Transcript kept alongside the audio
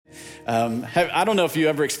I don't know if you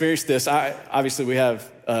ever experienced this. Obviously, we have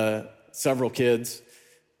several kids,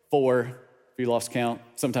 4, if you lost count.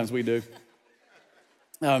 Sometimes we do.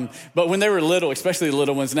 But when they were little, especially the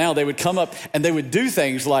little ones now, they would come up and they would do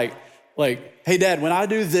things like, hey, Dad, when I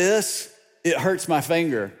do this, it hurts my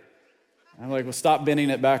finger. I'm like, well, stop bending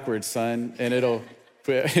it backwards, son, and it'll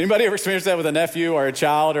quit. Anybody ever experienced that with a nephew or a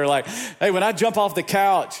child? Or like, hey, when I jump off the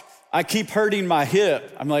couch, I keep hurting my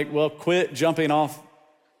hip. I'm like, well, quit jumping off.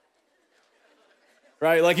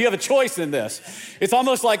 Right? Like, you have a choice in this. It's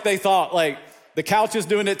almost like they thought, like, the couch is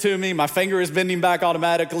doing it to me. My finger is bending back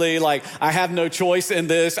automatically. Like, I have no choice in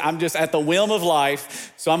this. I'm just at the whim of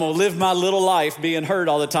life. So I'm going to live my little life being hurt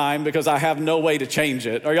all the time because I have no way to change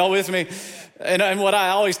it. Are y'all with me? And what I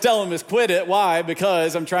always tell them is quit it. Why?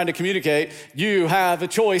 Because I'm trying to communicate. You have a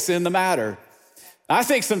choice in the matter. I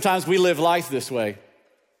think sometimes we live life this way.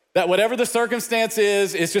 That whatever the circumstance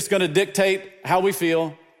is, it's just going to dictate how we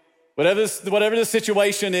feel. Whatever the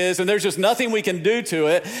situation is, and there's just nothing we can do to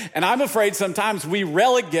it. And I'm afraid sometimes we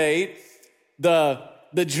relegate the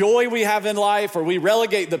joy we have in life, or we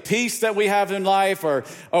relegate the peace that we have in life, or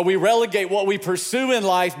we relegate what we pursue in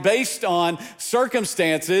life based on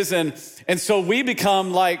circumstances. And so we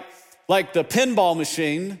become like the pinball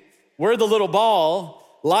machine. We're the little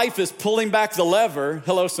ball. Life is pulling back the lever.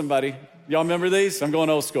 Hello, somebody. Y'all remember these? I'm going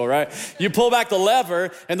old school, right? You pull back the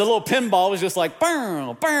lever and the little pinball was just like,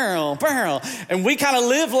 barrel, barrel, barrel. And we kind of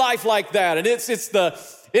live life like that. And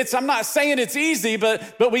I'm not saying it's easy,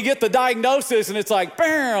 but we get the diagnosis and it's like,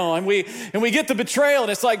 barrel. And we get the betrayal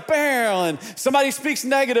and it's like, barrel. And somebody speaks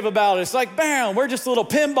negative about it. It's like, barrel. We're just a little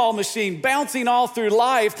pinball machine bouncing all through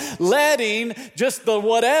life, letting just the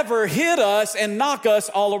whatever hit us and knock us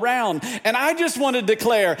all around. And I just want to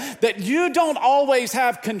declare that you don't always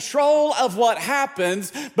have control of what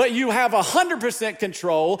happens, but you have 100%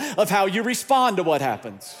 control of how you respond to what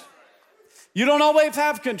happens. You don't always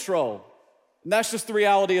have control. And that's just the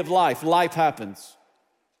reality of life. Life happens.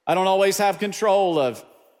 I don't always have control of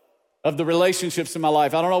the relationships in my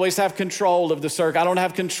life. I don't always have control of the circle. I don't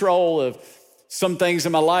have control of some things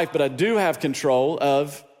in my life, but I do have control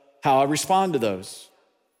of how I respond to those.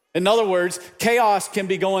 In other words, chaos can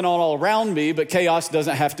be going on all around me, but chaos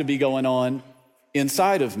doesn't have to be going on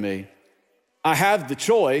inside of me. I have the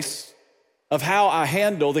choice of how I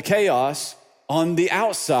handle the chaos on the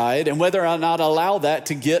outside and whether or not I allow that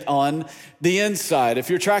to get on the inside. If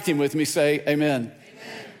you're tracking with me, say amen. Amen.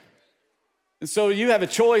 And so you have a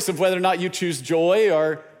choice of whether or not you choose joy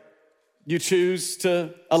or you choose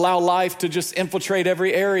to allow life to just infiltrate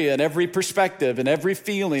every area and every perspective and every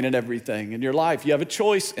feeling and everything in your life. You have a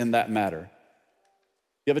choice in that matter.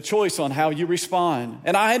 You have a choice on how you respond.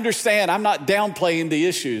 And I understand, I'm not downplaying the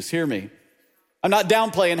issues, hear me. I'm not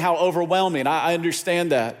downplaying how overwhelming, I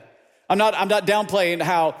understand that. I'm not downplaying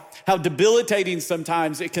how debilitating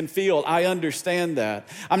sometimes it can feel. I understand that.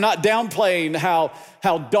 I'm not downplaying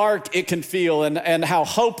how dark it can feel and how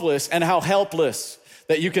hopeless and how helpless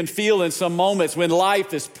that you can feel in some moments when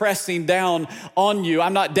life is pressing down on you.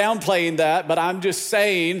 I'm not downplaying that, but I'm just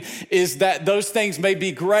saying is that those things may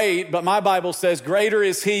be great, but my Bible says greater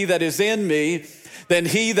is he that is in me than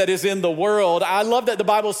he that is in the world. I love that the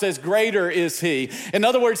Bible says greater is he. In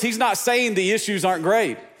other words, he's not saying the issues aren't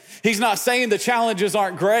great. He's not saying the challenges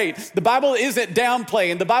aren't great. The Bible isn't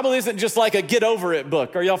downplaying. The Bible isn't just like a get over it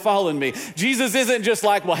book. Are y'all following me? Jesus isn't just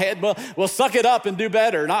like, well, suck it up and do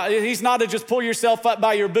better. He's not to just pull yourself up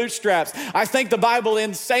by your bootstraps. I think the Bible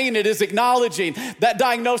in saying it is acknowledging that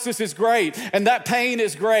diagnosis is great and that pain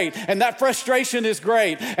is great and that frustration is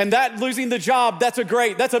great and that losing the job, that's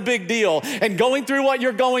a big deal. And going through what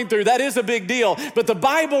you're going through, that is a big deal. But the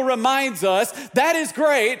Bible reminds us that is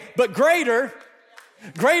great, but greater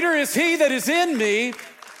is he that is in me.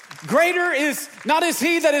 Greater is not as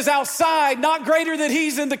he that is outside, not greater that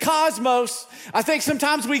he's in the cosmos. I think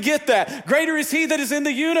sometimes we get that. Greater is he that is in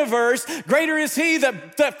the universe. Greater is he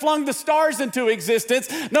that flung the stars into existence.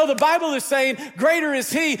 No, the Bible is saying greater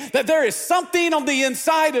is he that there is something on the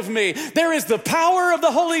inside of me. There is the power of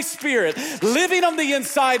the Holy Spirit living on the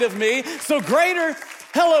inside of me. So greater,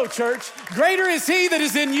 hello, church. Greater is he that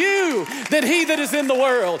is in you than he that is in the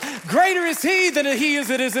world. Greater is he than he is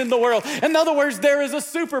that is in the world. In other words, there is a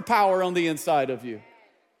superpower on the inside of you.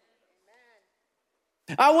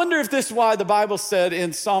 I wonder if this is why the Bible said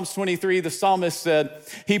in Psalms 23, the psalmist said,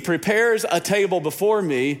 he prepares a table before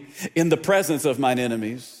me in the presence of mine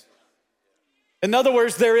enemies. In other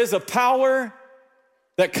words, there is a power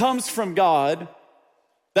that comes from God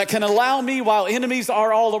that can allow me while enemies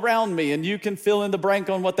are all around me, and you can fill in the blank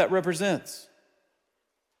on what that represents,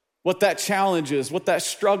 what that challenge is, what that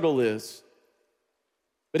struggle is.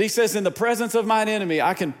 But he says, in the presence of mine enemy,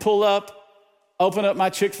 I can pull up, open up my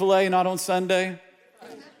Chick-fil-A, not on Sunday.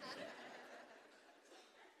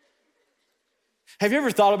 Have you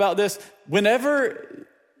ever thought about this? Whenever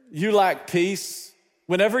you lack peace,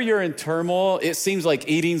 whenever you're in turmoil, it seems like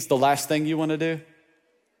eating's the last thing you want to do.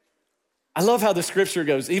 I love how the scripture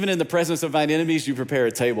goes, even in the presence of mine enemies, you prepare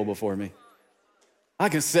a table before me. I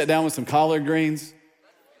can sit down with some collard greens.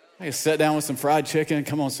 I can sit down with some fried chicken.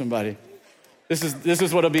 Come on, somebody. This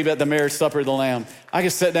is what it'll be at the marriage supper of the Lamb. I can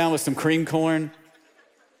sit down with some cream corn.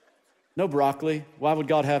 No broccoli. Why would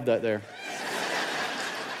God have that there?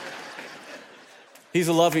 He's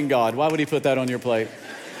a loving God. Why would he put that on your plate?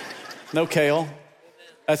 No kale.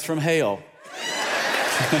 That's from hail.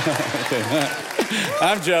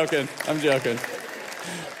 I'm joking.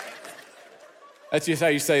 That's just how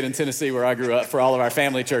you say it in Tennessee, where I grew up, for all of our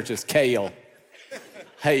family churches. Kale.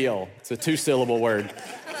 Hail. It's a 2-syllable word.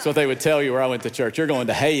 That's what they would tell you where I went to church. You're going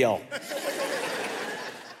to hail. I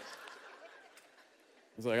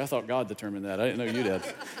was like, I thought God determined that. I didn't know you did.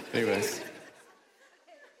 Anyways.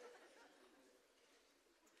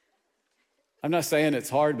 I'm not saying it's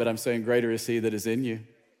hard, but I'm saying greater is he that is in you.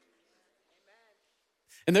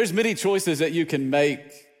 And there's many choices that you can make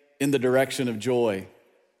in the direction of joy.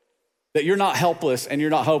 That you're not helpless and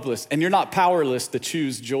you're not hopeless and you're not powerless to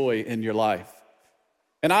choose joy in your life.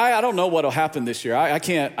 And I don't know what will happen this year. I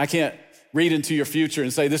can't read into your future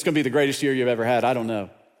and say this is going to be the greatest year you've ever had. I don't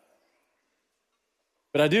know.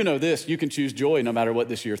 But I do know this, you can choose joy no matter what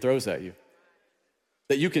this year throws at you.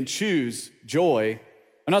 That you can choose joy.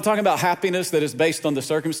 I'm not talking about happiness that is based on the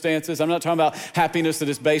circumstances. I'm not talking about happiness that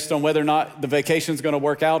is based on whether or not the vacation's going to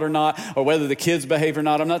work out or not, or whether the kids behave or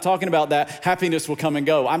not. I'm not talking about that. Happiness will come and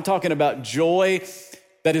go. I'm talking about joy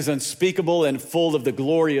that is unspeakable and full of the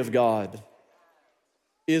glory of God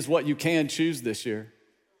is what you can choose this year.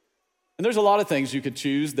 And there's a lot of things you could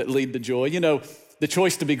choose that lead to joy. You know, the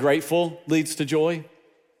choice to be grateful leads to joy.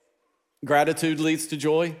 Gratitude leads to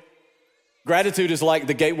joy. Gratitude is like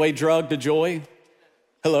the gateway drug to joy.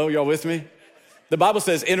 Hello, y'all with me? The Bible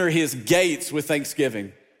says, enter his gates with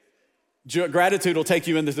thanksgiving. Gratitude will take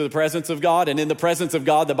you into the presence of God, and in the presence of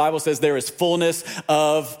God, the Bible says there is fullness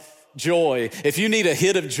of joy. If you need a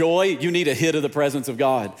hit of joy, you need a hit of the presence of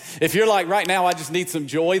God. If you're like, right now, I just need some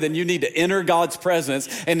joy, then you need to enter God's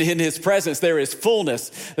presence, and in his presence, there is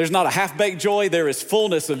fullness. There's not a half-baked joy, there is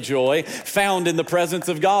fullness of joy found in the presence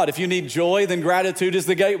of God. If you need joy, then gratitude is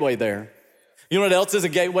the gateway there. You know what else is a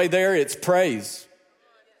gateway there? It's praise.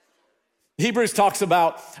 Hebrews talks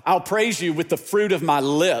about, I'll praise you with the fruit of my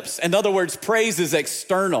lips. In other words, praise is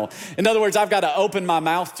external. In other words, I've got to open my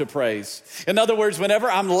mouth to praise. In other words, whenever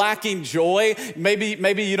I'm lacking joy,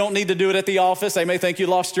 maybe you don't need to do it at the office. They may think you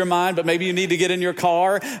lost your mind, but maybe you need to get in your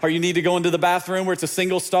car, or you need to go into the bathroom where it's a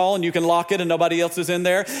single stall and you can lock it and nobody else is in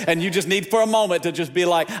there. And you just need for a moment to just be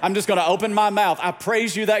like, I'm just going to open my mouth. I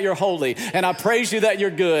praise you that you're holy, and I praise you that you're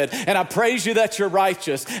good, and I praise you that you're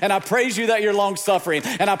righteous, and I praise you that you're long suffering.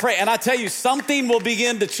 And I tell you, something will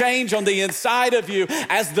begin to change on the inside of you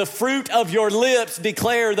as the fruit of your lips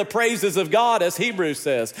declare the praises of God, as Hebrews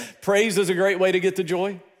says. Praise is a great way to get to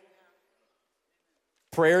joy.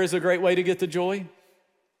 Prayer is a great way to get to joy.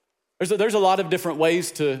 There's a lot of different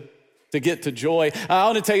ways to get to joy. I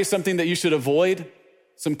want to tell you something that you should avoid,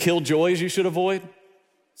 some killjoys you should avoid.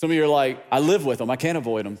 Some of you are like, I live with them, I can't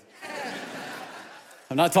avoid them.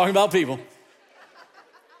 I'm not talking about people.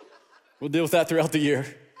 We'll deal with that throughout the year.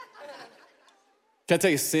 Can I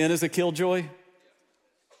tell you, sin is a killjoy?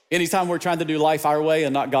 Anytime we're trying to do life our way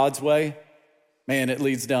and not God's way, man, it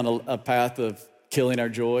leads down a path of killing our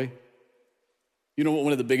joy. You know what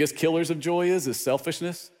one of the biggest killers of joy is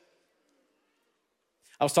selfishness.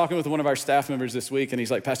 I was talking with one of our staff members this week, and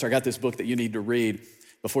he's like, Pastor, I got this book that you need to read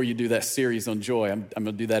before you do that series on joy. I'm going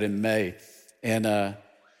to do that in May. And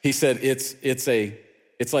he said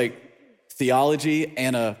it's like theology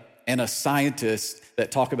and a scientist that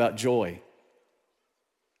talk about joy.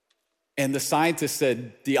 And the scientist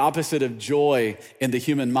said the opposite of joy in the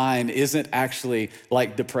human mind isn't actually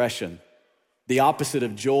like depression. The opposite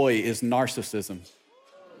of joy is narcissism.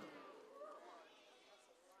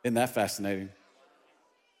 Isn't that fascinating?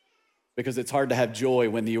 Because it's hard to have joy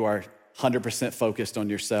when you are 100% focused on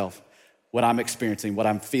yourself. What I'm experiencing, what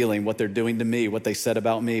I'm feeling, what they're doing to me, what they said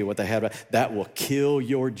about me, what they had about, that will kill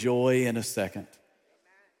your joy in a second.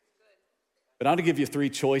 But I want to give you 3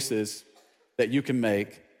 choices that you can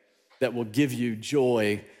make that will give you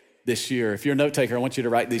joy this year. If you're a note taker, I want you to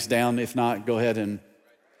write these down. If not, go ahead and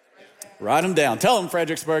write them down. Tell them,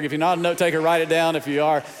 Fredericksburg, if you're not a note taker, write it down. If you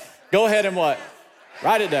are, go ahead and what?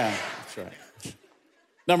 Write it down. That's right.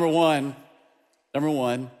 Number one,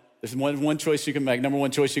 There's one choice you can make. Number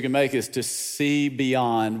one choice you can make is to see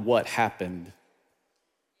beyond what happened.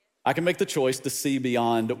 I can make the choice to see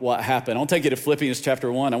beyond what happened. I'll take you to Philippians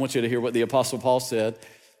chapter 1. I want you to hear what the Apostle Paul said.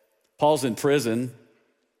 Paul's in prison,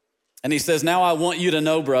 and he says, now I want you to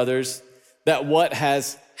know, brothers, that what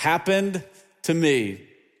has happened to me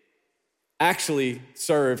actually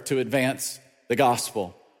served to advance the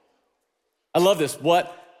gospel. I love this.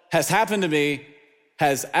 What has happened to me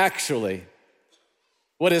has actually.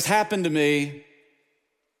 What has happened to me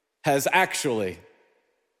has actually.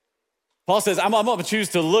 Paul says, I'm going to choose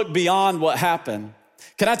to look beyond what happened.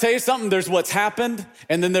 Can I tell you something? There's what's happened,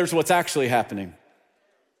 and then there's what's actually happening.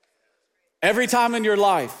 Every time in your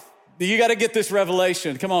life, you got to get this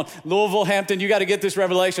revelation. Come on, Louisville, Hampton, you got to get this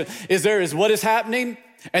revelation. There is what is happening,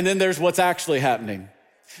 and then there's what's actually happening.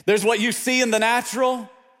 There's what you see in the natural.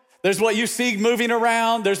 There's what you see moving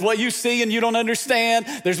around. There's what you see and you don't understand.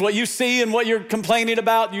 There's what you see and what you're complaining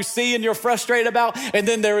about. You see and you're frustrated about. And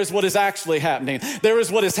then there is what is actually happening. There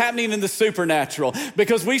is what is happening in the supernatural.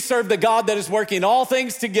 Because we serve the God that is working all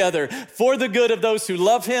things together for the good of those who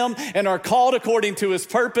love him and are called according to his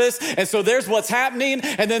purpose. And so there's what's happening,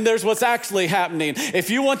 and then there's what's actually happening.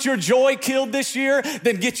 If you want your joy killed this year,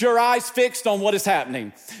 then get your eyes fixed on what is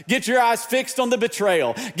happening. Get your eyes fixed on the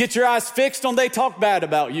betrayal. Get your eyes fixed on they talk bad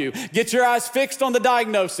about you. Get your eyes fixed on the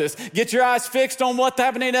diagnosis. Get your eyes fixed on what's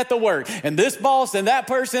happening at the work and this boss and that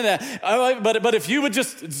person. But if you would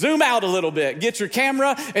just zoom out a little bit, get your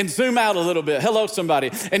camera and zoom out a little bit. Hello,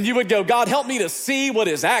 somebody. And you would go, God, help me to see what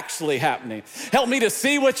is actually happening. Help me to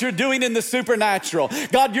see what you're doing in the supernatural.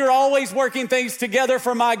 God, you're always working things together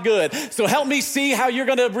for my good. So help me see how you're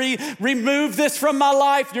going to remove this from my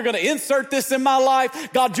life. You're going to insert this in my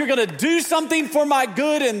life. God, you're going to do something for my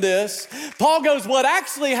good in this. Paul goes, what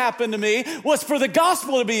actually happened to me was for the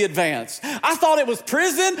gospel to be advanced. I thought it was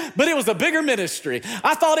prison, but it was a bigger ministry.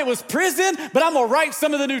 I thought it was prison, but I'm going to write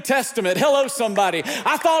some of the New Testament. Hello, somebody.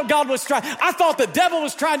 I thought the devil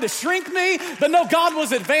was trying to shrink me, but no, God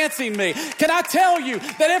was advancing me. Can I tell you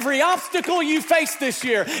that every obstacle you face this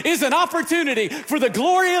year is an opportunity for the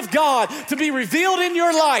glory of God to be revealed in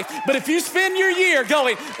your life? But if you spend your year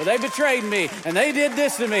going, well, they betrayed me, and they did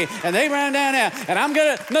this to me, and they ran down there, and I'm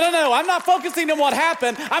not focusing on what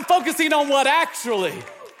happened. I'm focusing on what actually.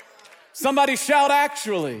 Somebody shout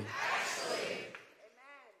actually.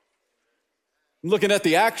 I'm looking at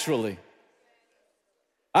the actually.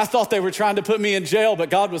 I thought they were trying to put me in jail, but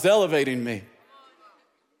God was elevating me.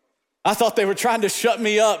 I thought they were trying to shut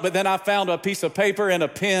me up, but then I found a piece of paper and a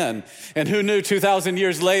pen. And who knew 2,000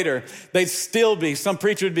 years later, some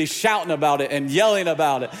preacher would be shouting about it and yelling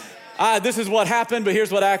about it. This is what happened, but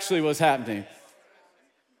here's what actually was happening.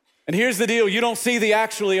 And here's the deal. You don't see the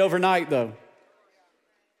actually overnight, though.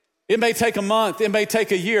 It may take a month. It may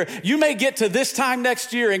take a year. You may get to this time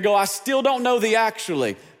next year and go, I still don't know the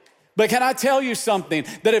actually. But can I tell you something?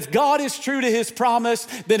 That if God is true to his promise,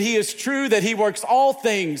 then he is true that he works all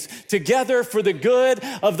things together for the good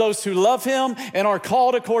of those who love him and are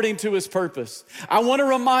called according to his purpose. I want to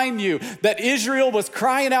remind you that Israel was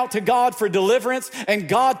crying out to God for deliverance, and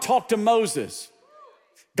God talked to Moses.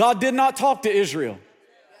 God did not talk to Israel.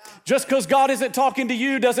 Just because God isn't talking to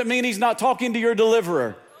you doesn't mean he's not talking to your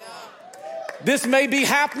deliverer. This may be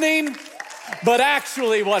happening, but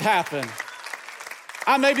actually what happened?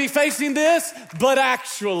 I may be facing this, but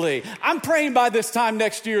actually. I'm praying by this time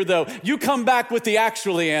next year, though, you come back with the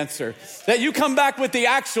actually answer. That you come back with the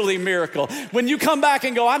actually miracle. When you come back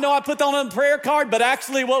and go, I know I put that on a prayer card, but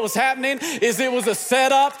actually what was happening is it was a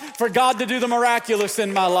setup for God to do the miraculous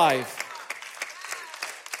in my life.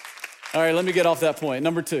 All right, let me get off that point.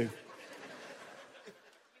 Number 2.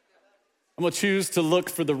 I'm going to choose to look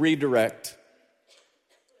for the redirect.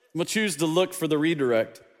 I'm going to choose to look for the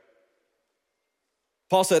redirect.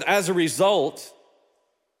 Paul said, as a result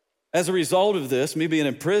of this, me being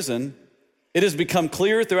in prison, it has become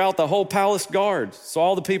clear throughout the whole palace guard. So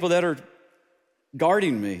all the people that are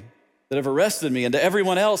guarding me, that have arrested me, and to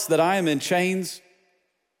everyone else that I am in chains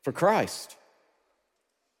for Christ.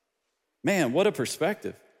 Man, what a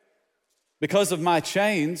perspective. Because of my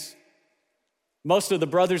chains, most of the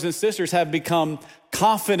brothers and sisters have become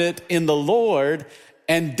confident in the Lord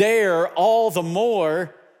and dare all the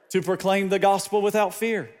more to proclaim the gospel without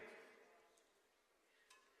fear.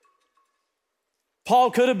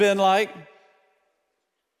 Paul could have been like,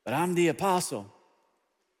 but I'm the apostle.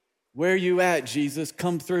 Where you at, Jesus?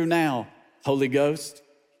 Come through now, Holy Ghost.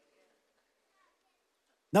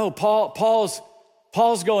 No, Paul's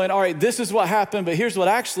going, all right, this is what happened, but here's what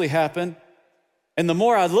actually happened. And the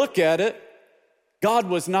more I look at it, God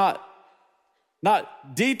was not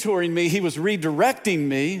detouring me, he was redirecting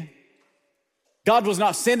me God was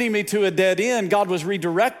not sending me to a dead end. God was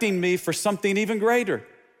redirecting me for something even greater.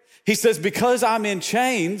 He says, because I'm in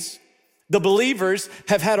chains, the believers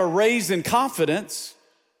have had a raise in confidence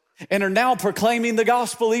and are now proclaiming the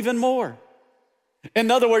gospel even more.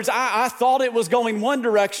 In other words, I thought it was going one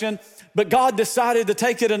direction, but God decided to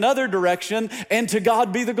take it another direction, and to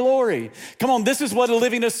God be the glory. Come on, this is what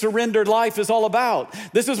living a surrendered life is all about.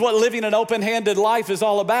 This is what living an open-handed life is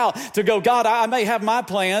all about. To go, God, I may have my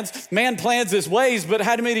plans. Man plans his ways, but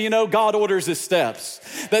how many of you know God orders his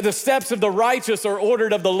steps? That the steps of the righteous are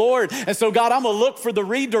ordered of the Lord. And so, God, I'm going to look for the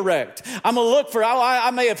redirect. I'm going to look for,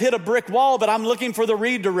 I may have hit a brick wall, but I'm looking for the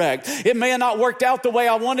redirect. It may have not worked out the way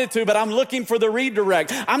I wanted to, but I'm looking for the redirect.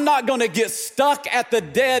 I'm not going to get stuck at the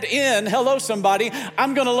dead end. Hello, somebody.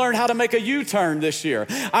 I'm going to learn how to make a U-turn this year.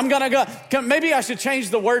 I'm going to go, maybe I should change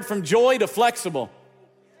the word from joy to flexible.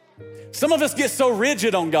 Some of us get so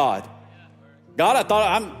rigid on God. God, I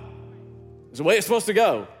thought it's the way it's supposed to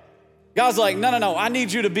go. God's like, no, I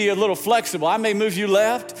need you to be a little flexible. I may move you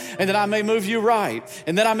left, and then I may move you right.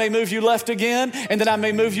 And then I may move you left again, and then I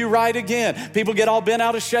may move you right again. People get all bent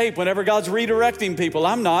out of shape whenever God's redirecting people.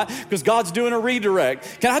 I'm not, because God's doing a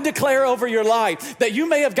redirect. Can I declare over your life that you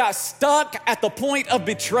may have got stuck at the point of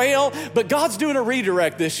betrayal, but God's doing a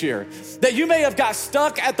redirect this year? That you may have got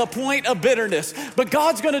stuck at the point of bitterness, but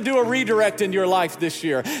God's going to do a redirect in your life this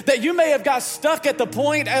year. That you may have got stuck at the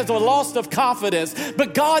point as a loss of confidence,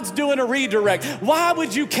 but God's doing a redirect. Why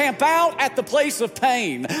would you camp out at the place of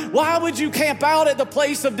pain? Why would you camp out at the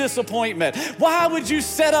place of disappointment? Why would you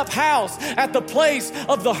set up house at the place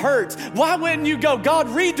of the hurt? Why wouldn't you go, God,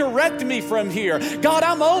 redirect me from here? God,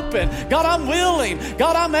 I'm open. God, I'm willing.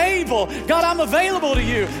 God, I'm able. God, I'm available to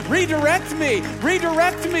you. Redirect me.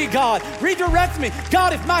 Redirect me, God. Redirect me.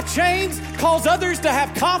 God, if my chains cause others to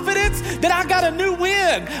have confidence, then I got a new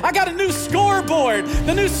win. I got a new scoreboard.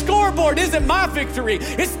 The new scoreboard isn't my victory.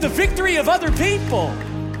 It's the victory of other people.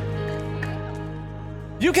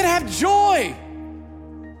 You can have joy.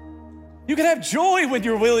 You can have joy when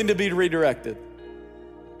you're willing to be redirected.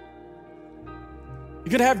 You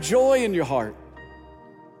can have joy in your heart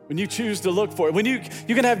when you choose to look for it.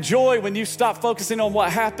 You can have joy when you stop focusing on what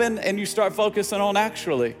happened and you start focusing on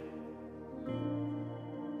actually.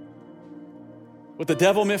 What the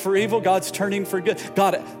devil meant for evil, God's turning for good.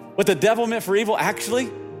 God, what the devil meant for evil, actually,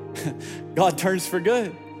 God turns for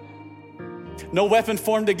good. No weapon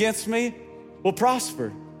formed against me will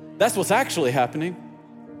prosper. That's what's actually happening.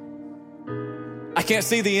 I can't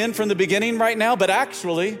see the end from the beginning right now, but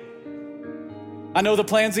actually, I know the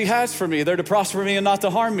plans he has for me. They're to prosper me and not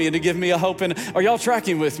to harm me and to give me a hope. And are y'all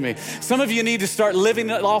tracking with me? Some of you need to start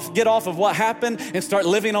living it off, get off of what happened and start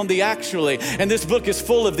living on the actually. And this book is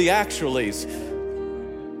full of the actuallys.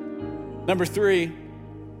 Number 3,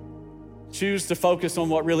 choose to focus on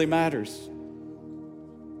what really matters.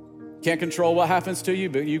 Can't control what happens to you,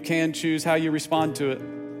 but you can choose how you respond to it.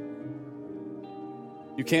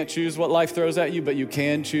 You can't choose what life throws at you, but you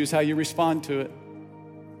can choose how you respond to it.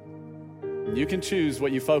 You can choose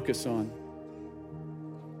what you focus on.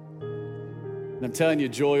 And I'm telling you,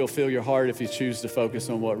 joy will fill your heart if you choose to focus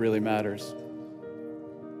on what really matters.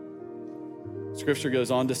 Scripture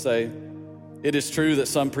goes on to say, it is true that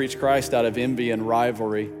some preach Christ out of envy and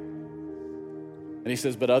rivalry. And he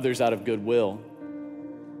says, but others out of goodwill.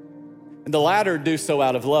 And the latter do so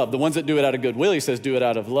out of love. The ones that do it out of goodwill, he says, do it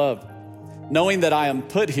out of love. Knowing that I am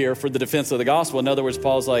put here for the defense of the gospel. In other words,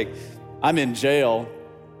 Paul's like, I'm in jail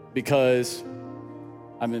because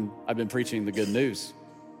I've been preaching the good news.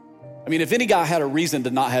 I mean, if any guy had a reason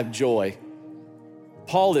to not have joy,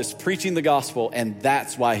 Paul is preaching the gospel, and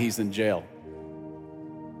that's why he's in jail.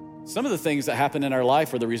 Some of the things that happen in our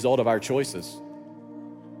life are the result of our choices.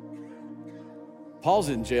 Paul's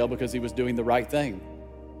in jail because he was doing the right thing.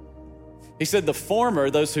 He said the former,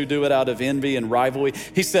 those who do it out of envy and rivalry,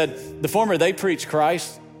 he said the former, they preach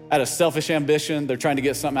Christ out of selfish ambition. They're trying to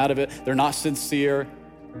get something out of it. They're not sincere,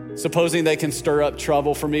 supposing they can stir up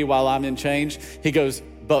trouble for me while I'm in chains. He goes,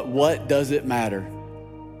 but what does it matter?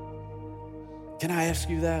 Can I ask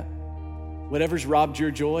you that? Whatever's robbed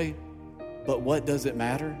your joy, but what does it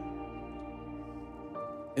matter?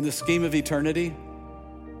 In the scheme of eternity,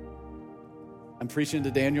 I'm preaching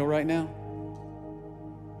to Daniel right now.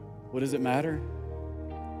 What does it matter?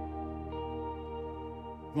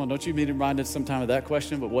 Come on, don't you be reminded sometime of that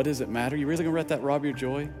question, but what does it matter? You really gonna let that rob your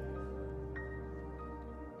joy?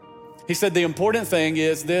 He said the important thing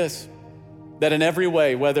is this, that in every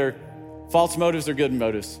way, whether false motives or good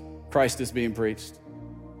motives, Christ is being preached.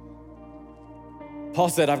 Paul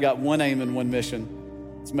said, I've got one aim and one mission.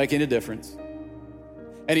 It's making a difference.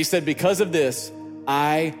 And he said, because of this,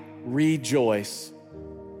 I rejoice.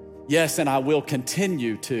 Yes, and I will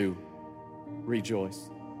continue to rejoice.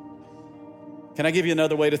 Can I give you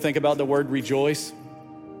another way to think about the word rejoice?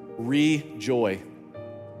 Rejoy.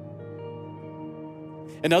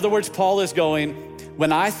 In other words, Paul is going,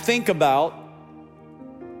 when I think about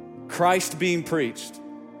Christ being preached,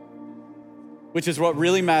 which is what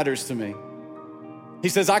really matters to me, he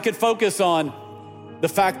says, I could focus on the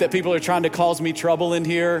fact that people are trying to cause me trouble in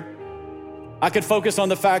here. I could focus on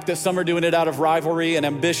the fact that some are doing it out of rivalry and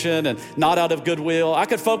ambition and not out of goodwill. I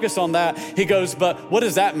could focus on that. He goes, but what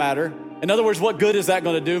does that matter? In other words, what good is that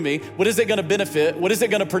going to do me? What is it going to benefit? What is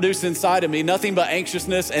it going to produce inside of me? Nothing but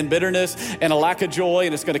anxiousness and bitterness and a lack of joy,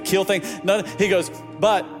 and it's going to kill things. He goes,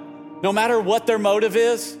 but no matter what their motive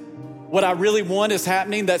is, what I really want is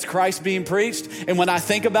happening. That's Christ being preached. And when I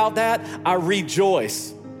think about that, I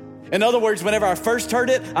rejoice. In other words, whenever I first heard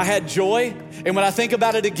it, I had joy. And when I think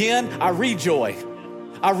about it again, I rejoice.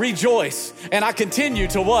 I rejoice. And I continue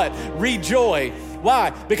to what? Rejoice.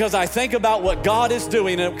 Why? Because I think about what God is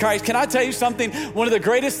doing in Christ. Can I tell you something? One of the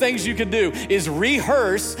greatest things you can do is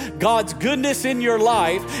rehearse God's goodness in your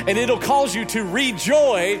life, and it'll cause you to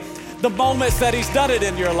rejoice the moments that He's done it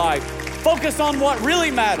in your life. Focus on what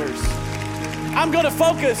really matters. I'm gonna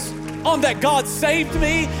focus on that God saved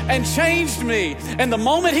me and changed me. And the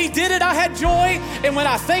moment He did it, I had joy. And when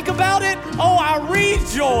I think about it, oh, I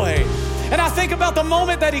rejoice. And I think about the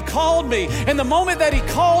moment that He called me, and the moment that He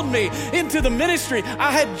called me into the ministry, I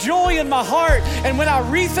had joy in my heart. And when I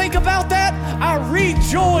rethink about that, I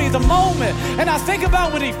rejoice the moment. And I think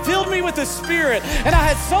about when He filled me with the Spirit, and I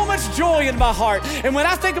had so much joy in my heart. And when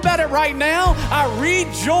I think about it right now, I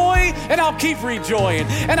rejoice, and I'll keep rejoicing.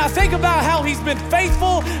 And I think about how He's been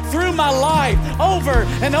faithful through my life over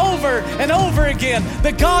and over and over again.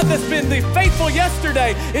 The God that's been faithful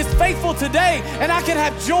yesterday is faithful today, and I can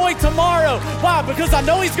have joy tomorrow. Why? Because I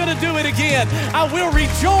know He's going to do it again. I will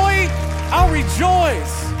rejoice. I'll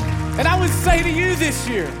rejoice. And I would say to you this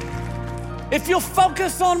year, if you'll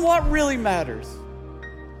focus on what really matters,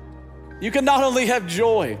 you can not only have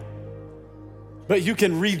joy, but you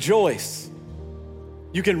can rejoice.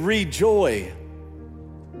 You can rejoice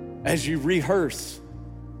as you rehearse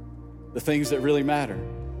the things that really matter.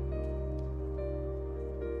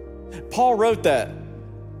 Paul wrote that.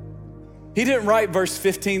 He didn't write verse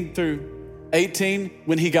 15 through 18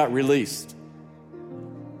 when he got released.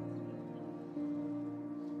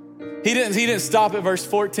 He didn't stop at verse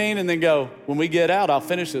 14 and then go, when we get out, I'll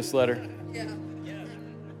finish this letter. Yeah.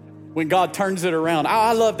 When God turns it around.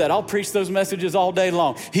 I love that. I'll preach those messages all day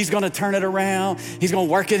long. He's going to turn it around. He's going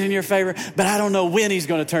to work it in your favor, but I don't know when He's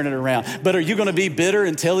going to turn it around. But are you going to be bitter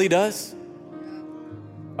until He does?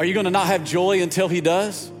 Are you going to not have joy until He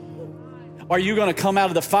does? Are you going to come out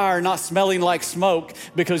of the fire not smelling like smoke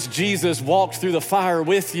because Jesus walked through the fire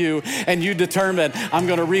with you, and you determine, I'm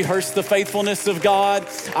going to rehearse the faithfulness of God.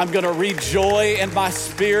 I'm going to rejoice in my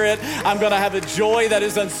spirit. I'm going to have a joy that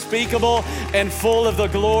is unspeakable and full of the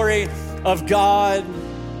glory of God.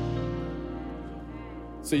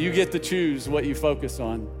 So you get to choose what you focus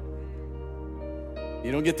on.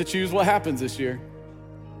 You don't get to choose what happens this year.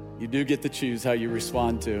 You do get to choose how you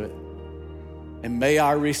respond to it. And may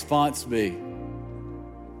our response be,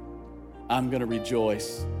 I'm going to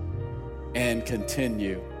rejoice and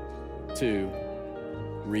continue to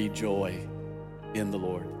rejoice in the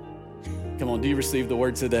Lord. Come on, do you receive the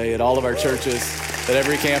word today at all of our churches, at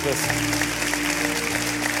every campus?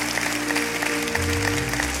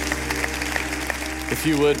 If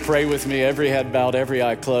you would, pray with me, every head bowed, every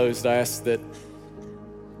eye closed. I ask that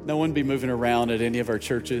no one be moving around at any of our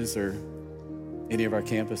churches or any of our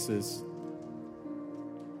campuses.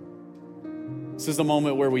 This is the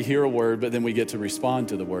moment where we hear a word, but then we get to respond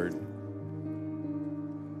to the word.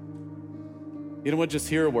 You don't want to just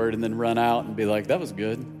hear a word and then run out and be like, that was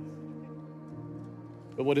good.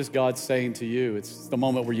 But what is God saying to you? It's the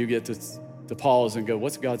moment where you get to pause and go,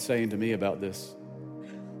 what's God saying to me about this?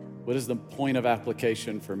 What is the point of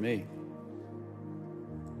application for me?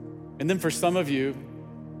 And then for some of you,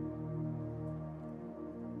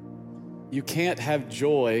 you can't have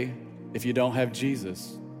joy if you don't have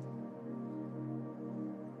Jesus.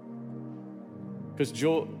 Because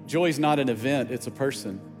joy is not an event, it's a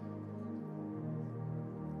person.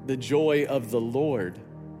 The joy of the Lord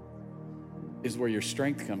is where your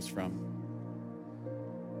strength comes from.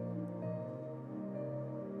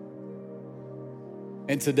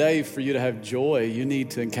 And today, for you to have joy, you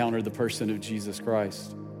need to encounter the person of Jesus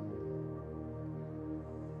Christ.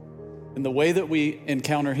 And the way that we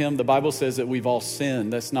encounter Him, the Bible says that we've all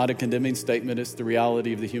sinned. That's not a condemning statement, it's the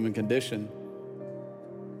reality of the human condition.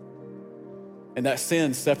 And that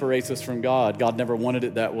sin separates us from God. God never wanted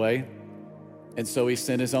it that way. And so he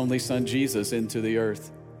sent his only son, Jesus, into the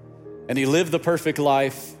earth. And he lived the perfect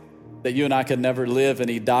life that you and I could never live. And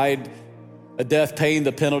he died a death paying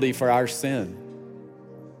the penalty for our sin.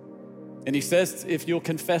 And he says, if you'll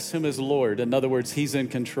confess him as Lord, in other words, he's in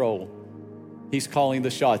control. He's calling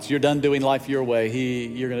the shots. You're done doing life your way.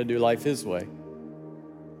 You're going to do life his way.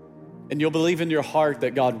 And you'll believe in your heart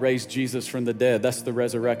that God raised Jesus from the dead. That's the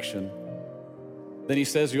resurrection. Then he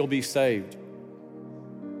says you'll be saved.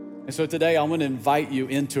 And so today I want to invite you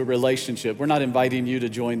into a relationship. We're not inviting you to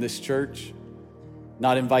join this church,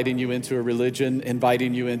 not inviting you into a religion,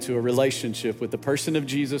 inviting you into a relationship with the person of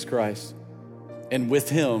Jesus Christ. And with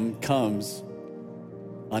him comes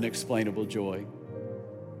unexplainable joy.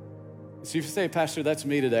 So if you say, Pastor, that's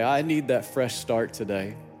me today. I need that fresh start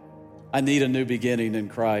today. I need a new beginning in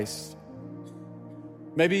Christ.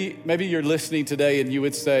 Maybe you're listening today and you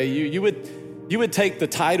would say, you would take the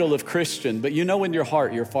title of Christian, but you know in your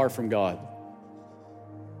heart you're far from God.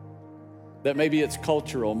 That maybe it's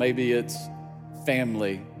cultural, maybe it's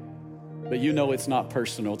family, but you know it's not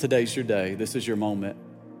personal. Today's your day. This is your moment.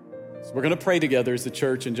 So we're going to pray together as a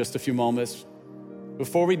church in just a few moments.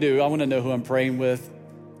 Before we do, I want to know who I'm praying with.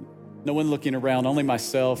 No one looking around, only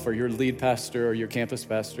myself or your lead pastor or your campus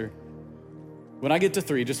pastor. When I get to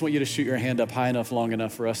 3, just want you to shoot your hand up high enough, long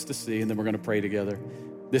enough for us to see, and then we're going to pray together.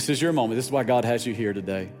 This is your moment. This is why God has you here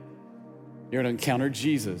today. You're going to encounter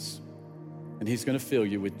Jesus, and he's going to fill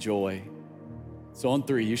you with joy. So on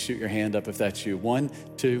 3, you shoot your hand up if that's you. 1,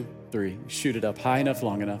 2, 3. Shoot it up high enough,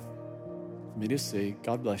 long enough for me to see.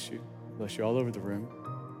 God bless you. Bless you all over the room.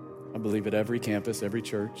 I believe at every campus, every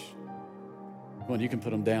church. Come on, you can put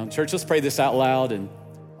them down. Church, let's pray this out loud, and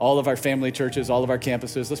all of our family churches, all of our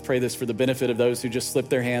campuses, let's pray this for the benefit of those who just slipped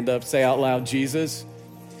their hand up. Say out loud, Jesus,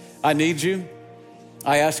 I need you.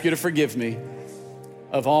 I ask you to forgive me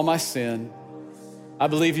of all my sin. I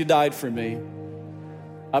believe you died for me.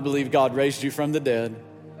 I believe God raised you from the dead.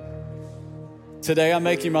 Today I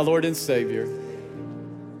make you my Lord and Savior.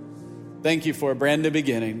 Thank you for a brand new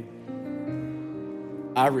beginning.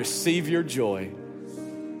 I receive your joy.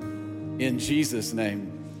 In Jesus' name.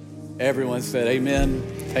 Everyone said amen.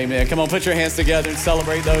 Amen. Come on, put your hands together and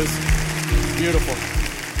celebrate those. Beautiful.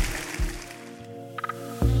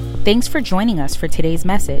 Thanks for joining us for today's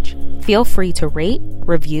message. Feel free to rate,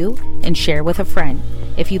 review, and share with a friend.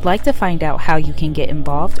 If you'd like to find out how you can get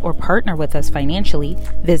involved or partner with us financially,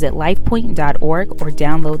 visit lifepoint.org or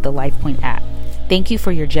download the LifePoint app. Thank you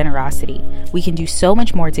for your generosity. We can do so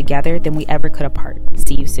much more together than we ever could apart.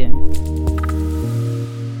 See you soon.